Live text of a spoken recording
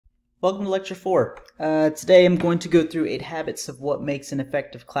Welcome to Lecture 4. Today I'm going to go through 8 habits of what makes an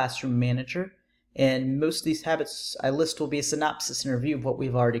effective classroom manager, and most of these habits I list will be a synopsis and review of what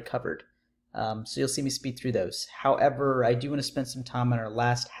we've already covered. So you'll see me speed through those. However, I do want to spend some time on our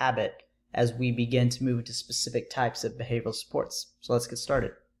last habit as we begin to move into specific types of behavioral supports. So let's get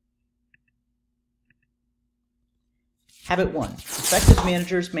started. Habit 1. Effective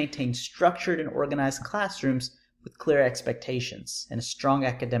managers maintain structured and organized classrooms with clear expectations and a strong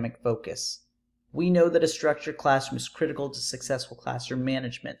academic focus. We know that a structured classroom is critical to successful classroom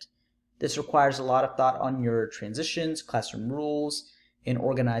management. This requires a lot of thought on your transitions, classroom rules, an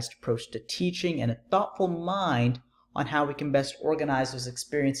organized approach to teaching, and a thoughtful mind on how we can best organize those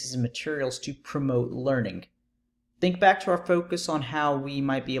experiences and materials to promote learning. Think back to our focus on how we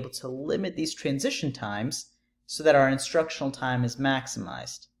might be able to limit these transition times so that our instructional time is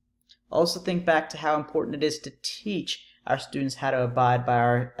maximized. Also think back to how important it is to teach our students how to abide by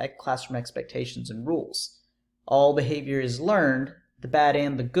our classroom expectations and rules. All behavior is learned, the bad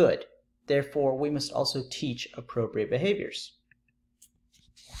and the good. Therefore, we must also teach appropriate behaviors.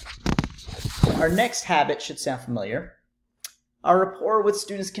 Our next habit should sound familiar. Our rapport with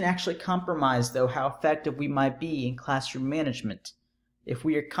students can actually compromise, though, how effective we might be in classroom management. If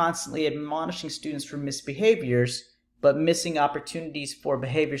we are constantly admonishing students for misbehaviors, but missing opportunities for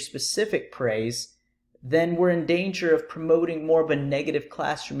behavior-specific praise, then we're in danger of promoting more of a negative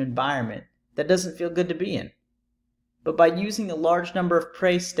classroom environment that doesn't feel good to be in. But by using a large number of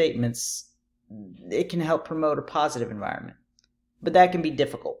praise statements, it can help promote a positive environment. But that can be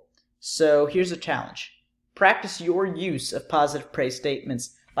difficult. So here's a challenge. Practice your use of positive praise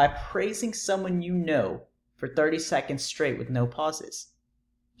statements by praising someone you know for 30 seconds straight with no pauses.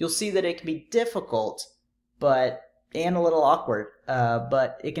 You'll see that it can be difficult, and a little awkward,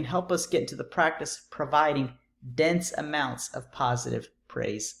 but it can help us get into the practice of providing dense amounts of positive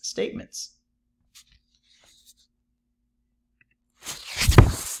praise statements.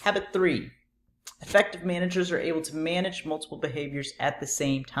 Habit 3. Effective managers are able to manage multiple behaviors at the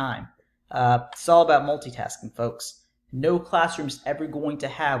same time. It's all about multitasking, folks. No classroom is ever going to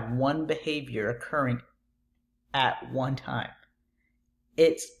have one behavior occurring at one time.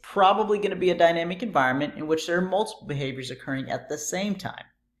 It's probably going to be a dynamic environment in which there are multiple behaviors occurring at the same time.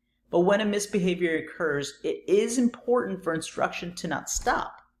 But when a misbehavior occurs, it is important for instruction to not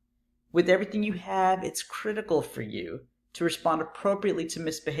stop. With everything you have, it's critical for you to respond appropriately to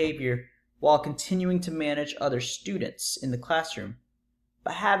misbehavior while continuing to manage other students in the classroom.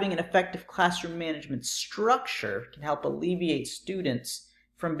 But having an effective classroom management structure can help alleviate students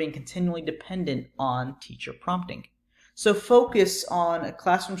from being continually dependent on teacher prompting. So focus on a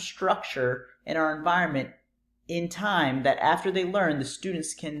classroom structure in our environment in time that after they learn, the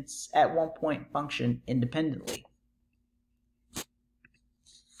students can at one point function independently.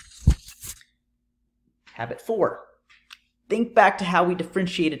 Habit 4. Think back to how we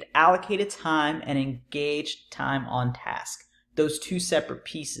differentiated allocated time and engaged time on task. Those two separate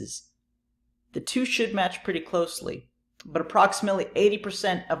pieces. The two should match pretty closely, but approximately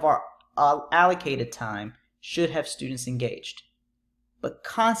 80% of our allocated time should have students engaged. But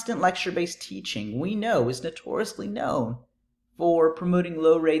constant lecture-based teaching, we know, is notoriously known for promoting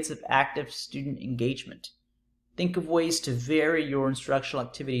low rates of active student engagement. Think of ways to vary your instructional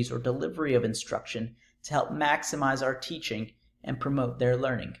activities or delivery of instruction to help maximize our teaching and promote their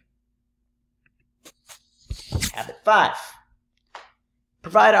learning. Habit 5.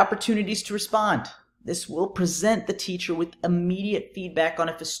 Provide opportunities to respond. This will present the teacher with immediate feedback on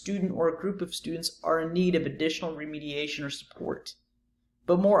if a student or a group of students are in need of additional remediation or support.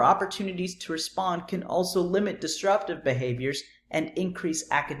 But more opportunities to respond can also limit disruptive behaviors and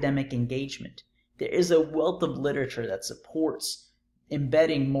increase academic engagement. There is a wealth of literature that supports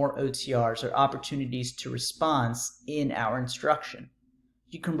embedding more OTRs or opportunities to response in our instruction.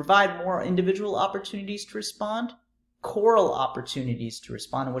 You can provide more individual opportunities to respond, choral opportunities to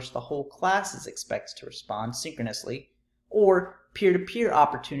respond in which the whole class is expected to respond synchronously, or peer-to-peer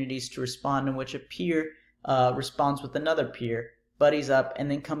opportunities to respond in which a peer responds with another peer, buddies up, and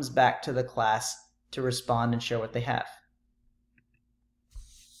then comes back to the class to respond and share what they have.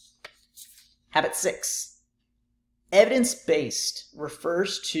 Habit 6. Evidence-based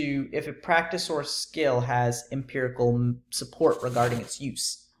refers to if a practice or skill has empirical support regarding its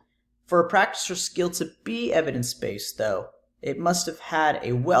use. For a practice or skill to be evidence-based, though, it must have had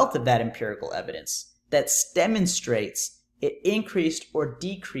a wealth of that empirical evidence that demonstrates it increased or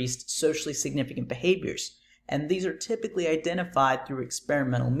decreased socially significant behaviors, and these are typically identified through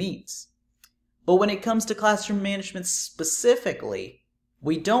experimental means. But when it comes to classroom management specifically,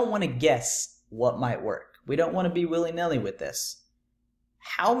 we don't want to guess what might work. We don't want to be willy-nilly with this.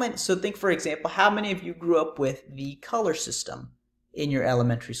 So think, for example, how many of you grew up with the color system in your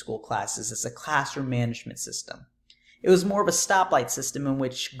elementary school classes as a classroom management system? It was more of a stoplight system in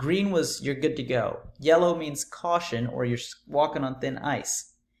which green was you're good to go, yellow means caution or you're walking on thin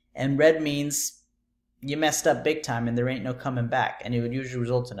ice, and red means you messed up big time and there ain't no coming back, and it would usually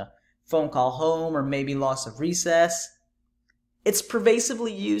result in a phone call home or maybe loss of recess. It's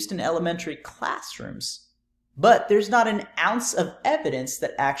pervasively used in elementary classrooms, but there's not an ounce of evidence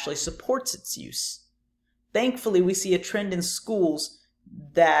that actually supports its use. Thankfully, we see a trend in schools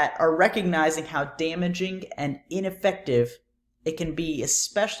that are recognizing how damaging and ineffective it can be,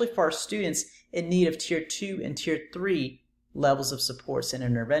 especially for our students in need of Tier 2 and Tier 3 levels of supports and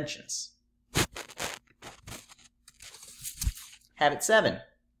interventions. Habit 7.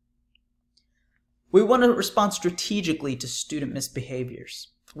 We want to respond strategically to student misbehaviors.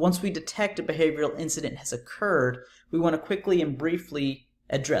 Once we detect a behavioral incident has occurred, we want to quickly and briefly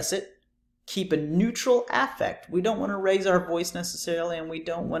address it. Keep a neutral affect. We don't want to raise our voice necessarily, and we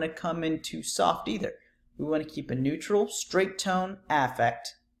don't want to come in too soft either. We want to keep a neutral, straight tone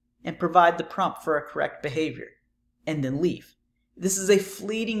affect and provide the prompt for a correct behavior, and then leave. This is a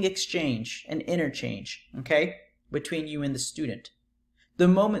fleeting exchange, an interchange, okay, between you and the student. The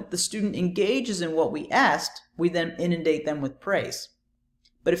moment the student engages in what we asked, we then inundate them with praise.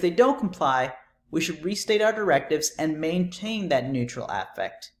 But if they don't comply, we should restate our directives and maintain that neutral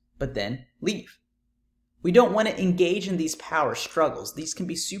affect, but then leave. We don't want to engage in these power struggles. These can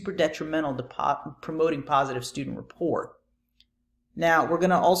be super detrimental to promoting positive student rapport. Now, we're going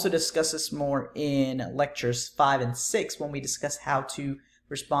to also discuss this more in lectures 5 and 6 when we discuss how to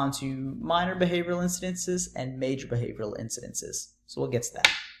respond to minor behavioral incidences and major behavioral incidences. So we'll get to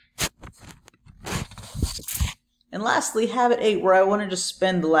that. And lastly, habit 8, where I want to just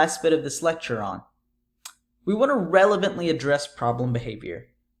spend the last bit of this lecture on. We want to relevantly address problem behavior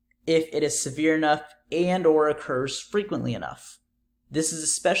if it is severe enough and or occurs frequently enough. This is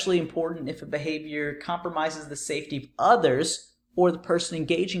especially important if a behavior compromises the safety of others or the person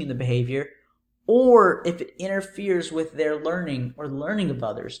engaging in the behavior, or if it interferes with their learning or learning of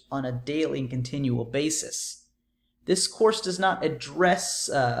others on a daily and continual basis. This course does not address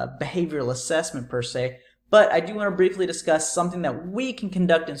behavioral assessment per se, but I do want to briefly discuss something that we can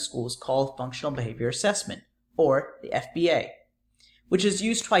conduct in schools called functional behavior assessment, or the FBA, which is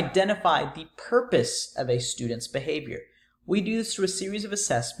used to identify the purpose of a student's behavior. We do this through a series of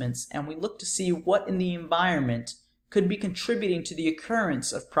assessments, and we look to see what in the environment could be contributing to the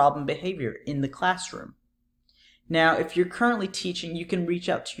occurrence of problem behavior in the classroom. Now, if you're currently teaching, you can reach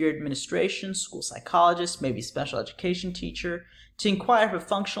out to your administration, school psychologist, maybe special education teacher, to inquire if a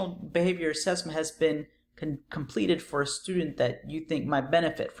functional behavior assessment has been completed for a student that you think might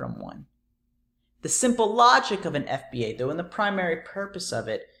benefit from one. The simple logic of an FBA, though, and the primary purpose of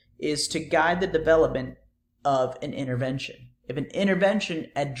it is to guide the development of an intervention. If an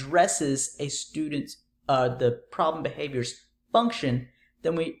intervention addresses a student's the problem behavior's function,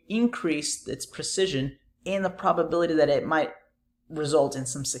 then we increase its precision and the probability that it might result in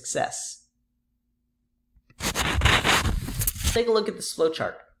some success. Take a look at this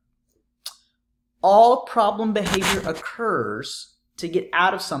flowchart. All problem behavior occurs to get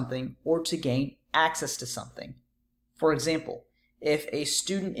out of something or to gain access to something. For example, if a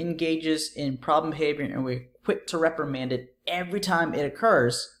student engages in problem behavior and we're quick to reprimand it every time it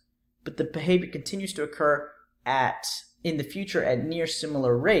occurs, but the behavior continues to occur in the future at near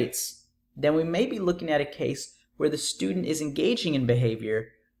similar rates, then we may be looking at a case where the student is engaging in behavior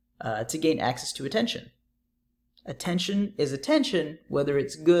to gain access to attention. Attention is attention, whether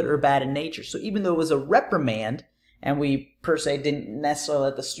it's good or bad in nature. So even though it was a reprimand, and we per se didn't necessarily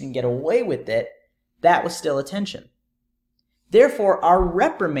let the student get away with it, that was still attention. Therefore, our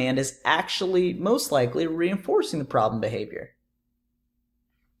reprimand is actually most likely reinforcing the problem behavior.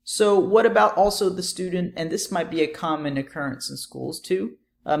 So what about also the student, and this might be a common occurrence in schools too,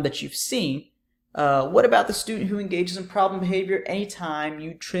 that you've seen, what about the student who engages in problem behavior anytime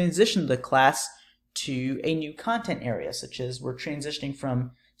you transition the class to a new content area, such as we're transitioning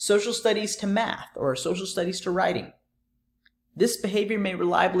from social studies to math or social studies to writing? This behavior may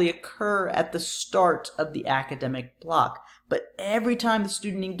reliably occur at the start of the academic block, but every time the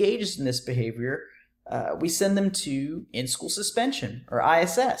student engages in this behavior, we send them to in-school suspension, or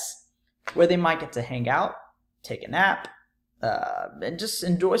ISS, where they might get to hang out, take a nap, and just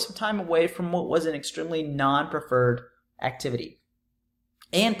enjoy some time away from what was an extremely non-preferred activity.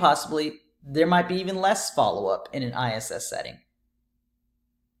 And possibly, there might be even less follow-up in an ISS setting.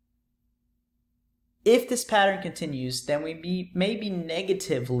 If this pattern continues, then we may be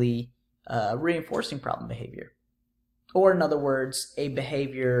negatively reinforcing problem behavior. Or in other words, a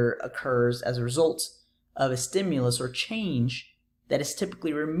behavior occurs as a result of a stimulus or change that is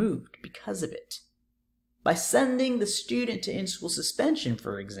typically removed because of it. By sending the student to in-school suspension,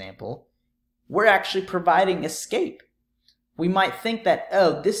 for example, we're actually providing escape. We might think that,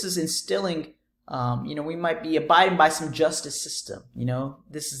 oh, this is instilling, we might be abiding by some justice system,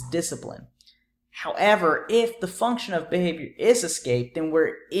 this is discipline. However, if the function of behavior is escape, then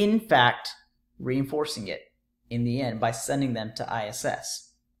we're in fact reinforcing it in the end by sending them to ISS.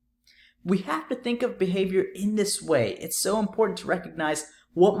 We have to think of behavior in this way. It's so important to recognize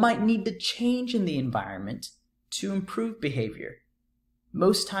what might need to change in the environment to improve behavior.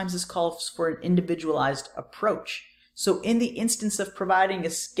 Most times this calls for an individualized approach. So in the instance of providing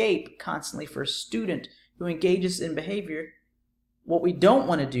escape constantly for a student who engages in behavior, what we don't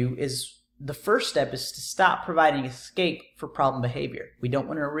want to do is, the first step is to stop providing escape for problem behavior. We don't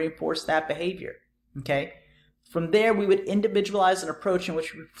want to reinforce that behavior, okay? From there, we would individualize an approach in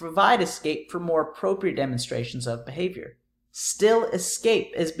which we provide escape for more appropriate demonstrations of behavior. Still,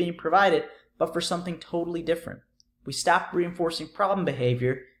 escape is being provided, but for something totally different. We stop reinforcing problem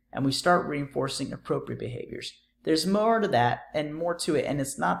behavior and we start reinforcing appropriate behaviors. There's more to that and more to it, and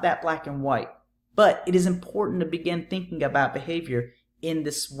it's not that black and white. But it is important to begin thinking about behavior in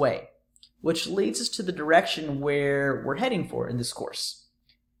this way, which leads us to the direction where we're heading for in this course.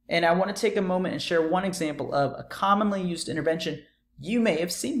 And I want to take a moment and share one example of a commonly used intervention you may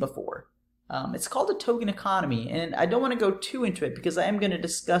have seen before. It's called a token economy, and I don't want to go too into it because I am going to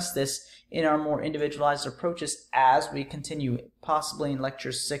discuss this in our more individualized approaches as we continue, possibly in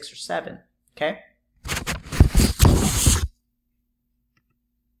lectures 6 or 7. Okay?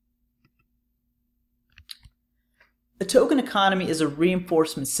 A token economy is a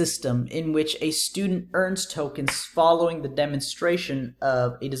reinforcement system in which a student earns tokens following the demonstration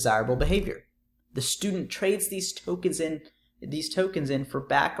of a desirable behavior. The student trades these tokens in for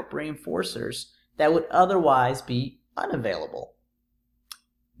backup reinforcers that would otherwise be unavailable.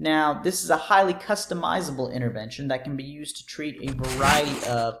 Now, this is a highly customizable intervention that can be used to treat a variety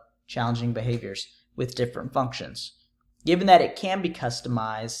of challenging behaviors with different functions. Given that it can be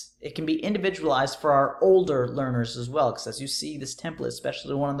customized, it can be individualized for our older learners as well, because as you see, this template, especially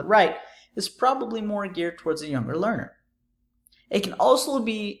the one on the right, is probably more geared towards a younger learner. It can also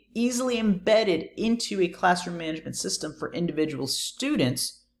be easily embedded into a classroom management system for individual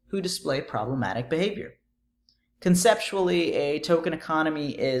students who display problematic behavior. Conceptually, a token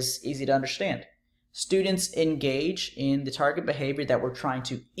economy is easy to understand. Students engage in the target behavior that we're trying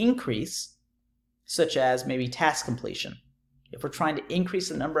to increase, such as maybe task completion, if we're trying to increase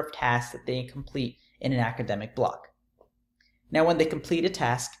the number of tasks that they complete in an academic block. Now, when they complete a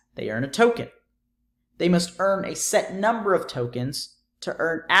task, they earn a token. They must earn a set number of tokens to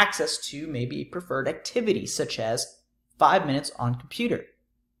earn access to maybe a preferred activity, such as 5 minutes on computer.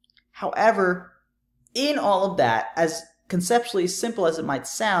 However, in all of that, as conceptually simple as it might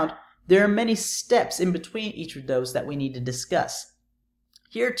sound, there are many steps in between each of those that we need to discuss.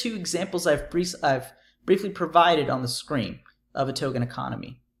 Here are 2 examples I've briefly provided on the screen of a token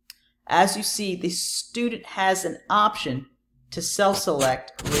economy. As you see, the student has an option to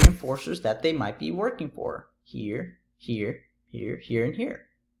self-select reinforcers that they might be working for. Here, here, here, here, and here.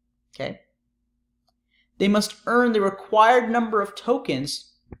 Okay? They must earn the required number of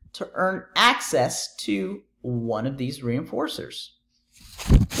tokens to earn access to one of these reinforcers.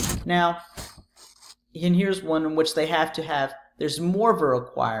 Now, and here's one in which they have to have, there's more of a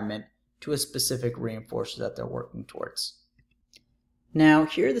requirement to a specific reinforcer that they're working towards. Now,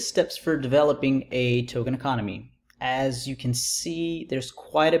 here are the steps for developing a token economy. As you can see, there's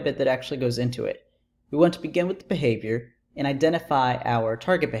quite a bit that actually goes into it. We want to begin with the behavior and identify our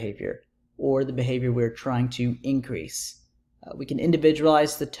target behavior, or the behavior we're trying to increase. We can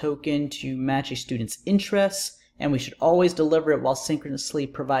individualize the token to match a student's interests, and we should always deliver it while synchronously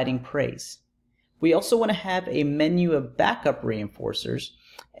providing praise. We also want to have a menu of backup reinforcers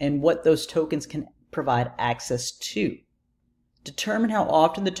and what those tokens can provide access to. Determine how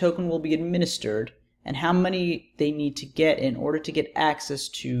often the token will be administered and how many they need to get in order to get access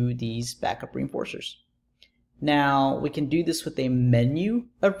to these backup reinforcers. Now, we can do this with a menu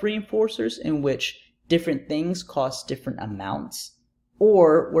of reinforcers in which different things cost different amounts,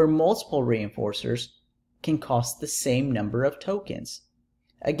 or where multiple reinforcers can cost the same number of tokens.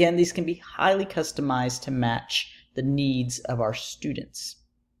 Again, these can be highly customized to match the needs of our students.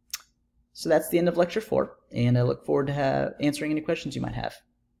 So that's the end of lecture 4, and I look forward to answering any questions you might have.